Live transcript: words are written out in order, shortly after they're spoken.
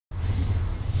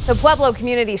The Pueblo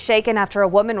community shaken after a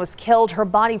woman was killed, her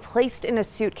body placed in a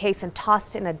suitcase and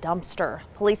tossed in a dumpster.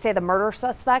 Police say the murder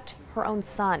suspect, her own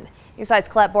son. News 5's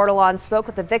Colette Bordelon spoke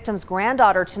with the victim's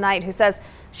granddaughter tonight, who says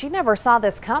she never saw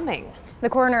this coming. The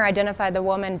coroner identified the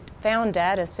woman found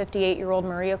dead as 58-year-old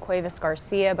Maria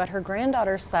Cuevas-Garcia, but her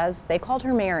granddaughter says they called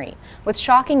her Mary. With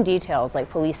shocking details like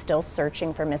police still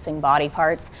searching for missing body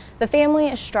parts, the family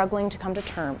is struggling to come to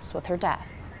terms with her death.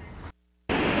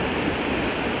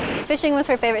 Fishing was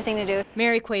her favorite thing to do.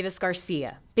 Maria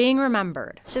Cuevas-Garcia, being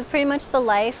remembered. She's pretty much the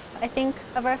life, I think,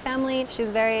 of our family. She's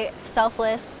very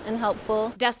selfless and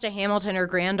helpful. Desta Hamilton, her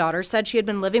granddaughter, said she had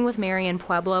been living with Mary in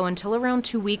Pueblo until around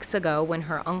 2 weeks ago when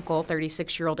her uncle,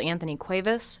 36-year-old Anthony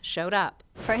Cuevas, showed up.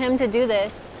 For him to do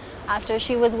this after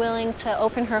she was willing to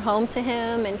open her home to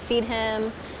him and feed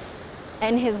him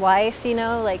and his wife, you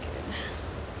know, like,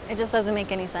 it just doesn't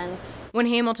make any sense. When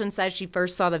Hamilton says she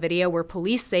first saw the video where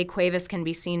police say Cuevas can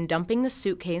be seen dumping the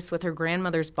suitcase with her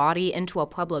grandmother's body into a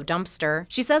Pueblo dumpster,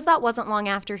 she says that wasn't long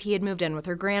after he had moved in with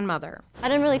her grandmother. I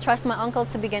didn't really trust my uncle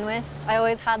to begin with. I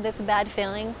always had this bad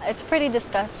feeling. It's pretty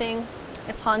disgusting.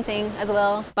 It's haunting as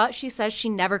well. But she says she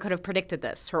never could have predicted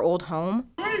this. Her old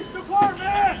home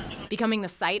becoming the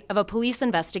site of a police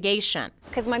investigation.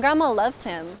 Because my grandma loved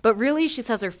him. But really, she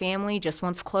says her family just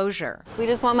wants closure. We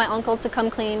just want my uncle to come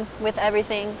clean with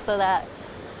everything so that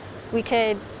we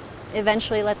could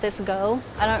eventually let this go.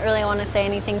 I don't really want to say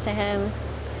anything to him.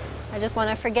 I just want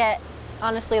to forget,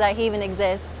 honestly, that he even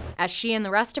exists. As she and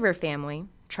the rest of her family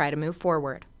try to move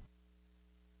forward.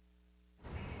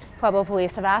 Pueblo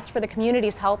police have asked for the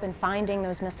community's help in finding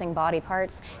those missing body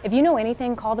parts. If you know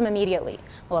anything, call them immediately.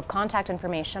 We'll have contact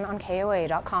information on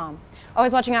KOA.com.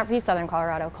 Always watching out for you, Southern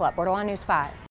Colorado. Colette Bordelon, News 5.